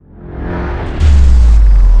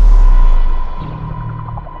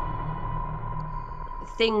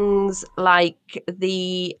things like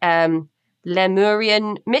the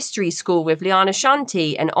Lemurian Mystery School with Liana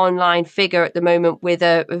Shanti, an online figure at the moment with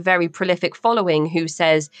a very prolific following, who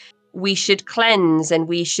says we should cleanse and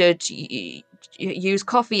we should use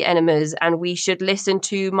coffee enemas and we should listen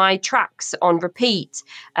to my tracks on repeat.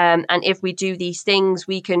 And if we do these things,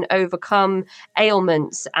 we can overcome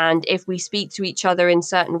ailments. And if we speak to each other in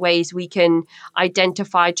certain ways, we can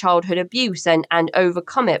identify childhood abuse and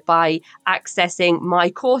overcome it by accessing my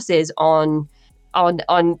courses on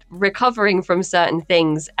recovering from certain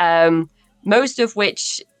things. Most of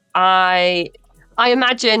which I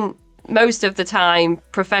imagine most of the time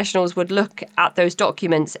professionals would look at those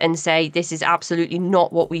documents and say, this is absolutely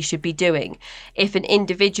not what we should be doing. If an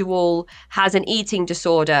individual has an eating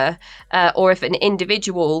disorder, or if an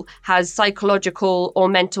individual has psychological or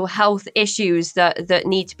mental health issues that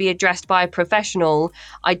need to be addressed by a professional,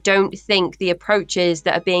 I don't think the approaches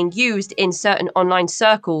that are being used in certain online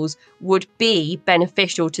circles would be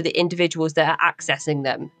beneficial to the individuals that are accessing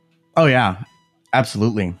them. Oh, yeah,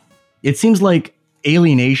 absolutely. It seems like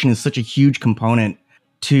alienation is such a huge component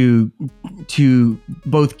to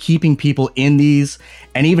both keeping people in these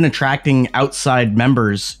and even attracting outside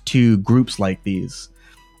members to groups like these,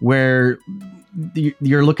 where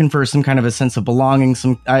you're looking for some kind of a sense of belonging.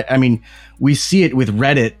 I mean, we see it with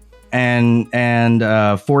Reddit and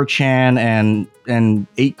 4chan and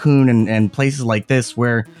 8kun and places like this,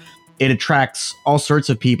 where it attracts all sorts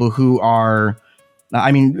of people who are,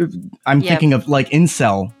 I mean, I'm thinking of like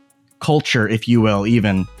incel culture, if you will,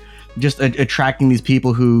 even just attracting these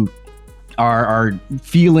people who are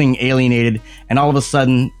feeling alienated, and all of a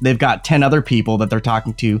sudden they've got 10 other people that they're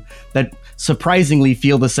talking to that surprisingly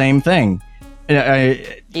feel the same thing.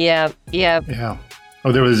 Yeah.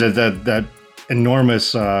 Oh, there was that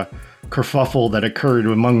enormous kerfuffle that occurred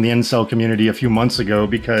among the incel community a few months ago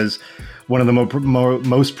because one of the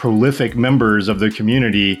most prolific members of the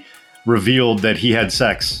community revealed that he had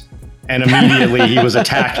sex. And immediately he was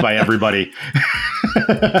attacked by everybody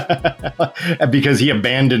because he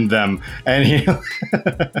abandoned them. And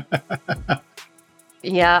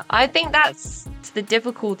Yeah, I think that's the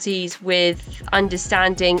difficulties with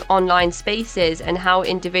understanding online spaces and how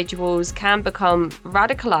individuals can become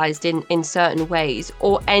radicalized in certain ways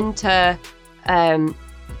or enter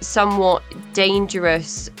somewhat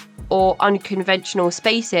dangerous or unconventional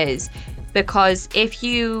spaces. Because if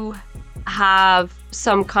you have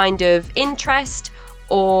some kind of interest,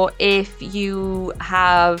 or if you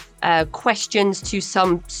have questions to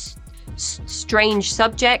some strange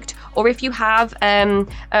subject, or if you have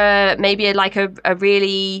maybe a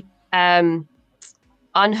really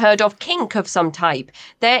unheard of kink of some type,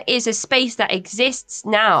 there is a space that exists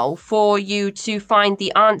now for you to find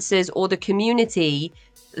the answers or the community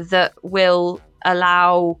that will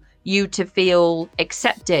allow you to feel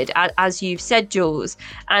accepted, as you've said, Jules.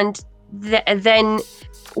 And then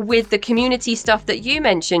with the community stuff that you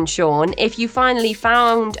mentioned, Sean, if you finally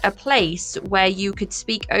found a place where you could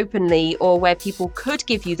speak openly, or where people could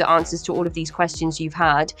give you the answers to all of these questions you've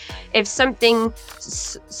had, if something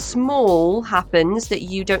small happens that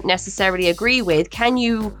you don't necessarily agree with, can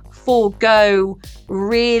you forego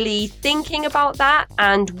really thinking about that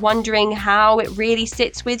and wondering how it really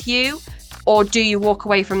sits with you? Or do you walk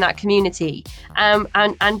away from that community? And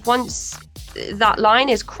once that line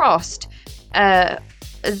is crossed,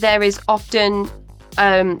 there is often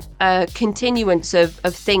a continuance of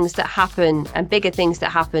things that happen, and bigger things that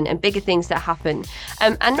happen, and bigger things that happen.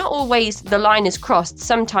 And not always the line is crossed.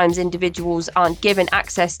 Sometimes individuals aren't given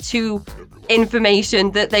access to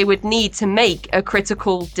information that they would need to make a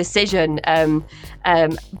critical decision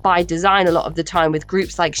by design a lot of the time, with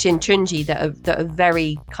groups like Shinchunji that are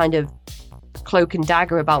very kind of cloak and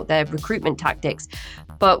dagger about their recruitment tactics.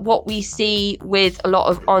 But what we see with a lot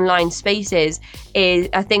of online spaces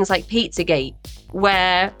are things like Pizzagate,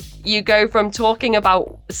 where you go from talking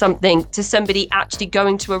about something to somebody actually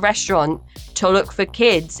going to a restaurant to look for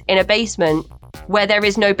kids in a basement where there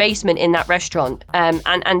is no basement in that restaurant.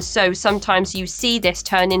 And so sometimes you see this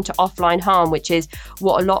turn into offline harm, which is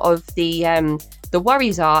what a lot of the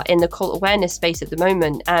worries are in the cult awareness space at the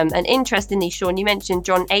moment. And interestingly, Sean, you mentioned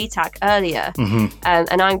John Atack earlier,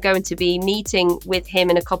 and I'm going to be meeting with him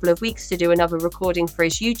in a couple of weeks to do another recording for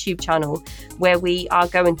his YouTube channel, where we are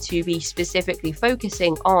going to be specifically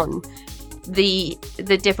focusing on the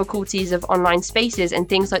difficulties of online spaces and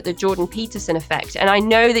things like the Jordan Peterson effect. And I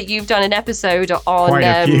know that you've done an episode on Quite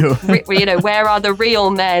a few. Where are the real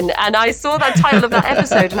men? And I saw that title of that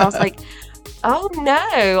episode and I was like, Oh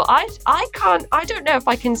no, I can't. I don't know if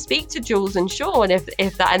I can speak to Jules and Sean if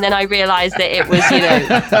that. And then I realised that it was,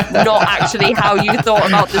 not actually how you thought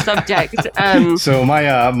about the subject. So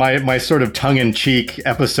my sort of tongue-in-cheek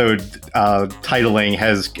episode titling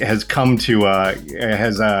has come to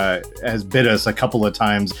has bit us a couple of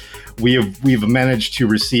times. We've managed to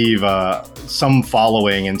receive some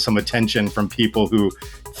following and some attention from people who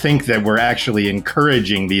think that we're actually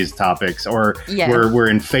encouraging these topics or we're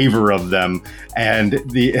in favor of them, and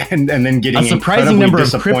then getting a surprising number of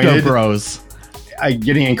crypto bros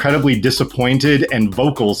getting incredibly disappointed and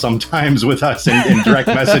vocal sometimes with us in direct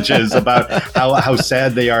messages about how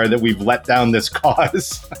sad they are that we've let down this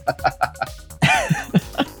cause.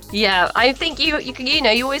 Yeah, I think you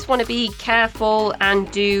always want to be careful and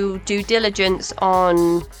do due diligence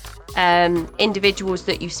on individuals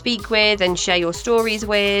that you speak with and share your stories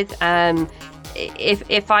with.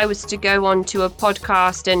 If I was to go on to a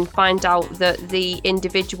podcast and find out that the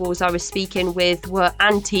individuals I was speaking with were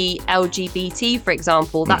anti-LGBT, for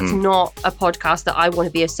example, that's not a podcast that I want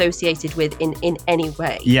to be associated with in any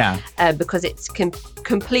way. Yeah. Because it's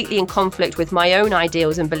completely in conflict with my own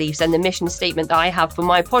ideals and beliefs and the mission statement that I have for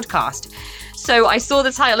my podcast. So I saw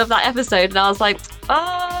the title of that episode and I was like,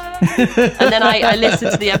 and then I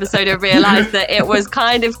listened to the episode and realized that it was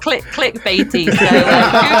kind of clickbaity. So kudos for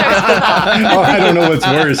that. I don't know what's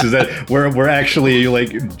worse, is that we're actually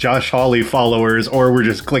like Josh Hawley followers, or we're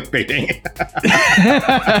just clickbaiting.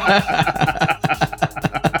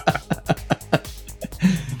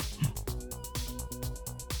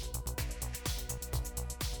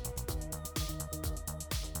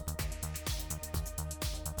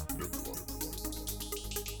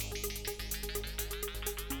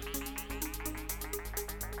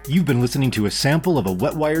 You've been listening to a sample of a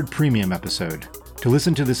Wet Wired Premium episode. To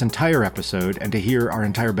listen to this entire episode and to hear our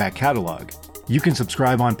entire back catalog, you can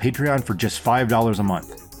subscribe on Patreon for just $5 a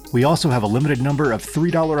month. We also have a limited number of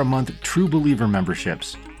 $3 a month True Believer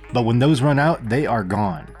memberships, but when those run out, they are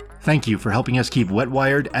gone. Thank you for helping us keep Wet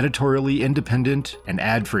Wired editorially independent and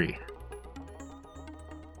ad-free.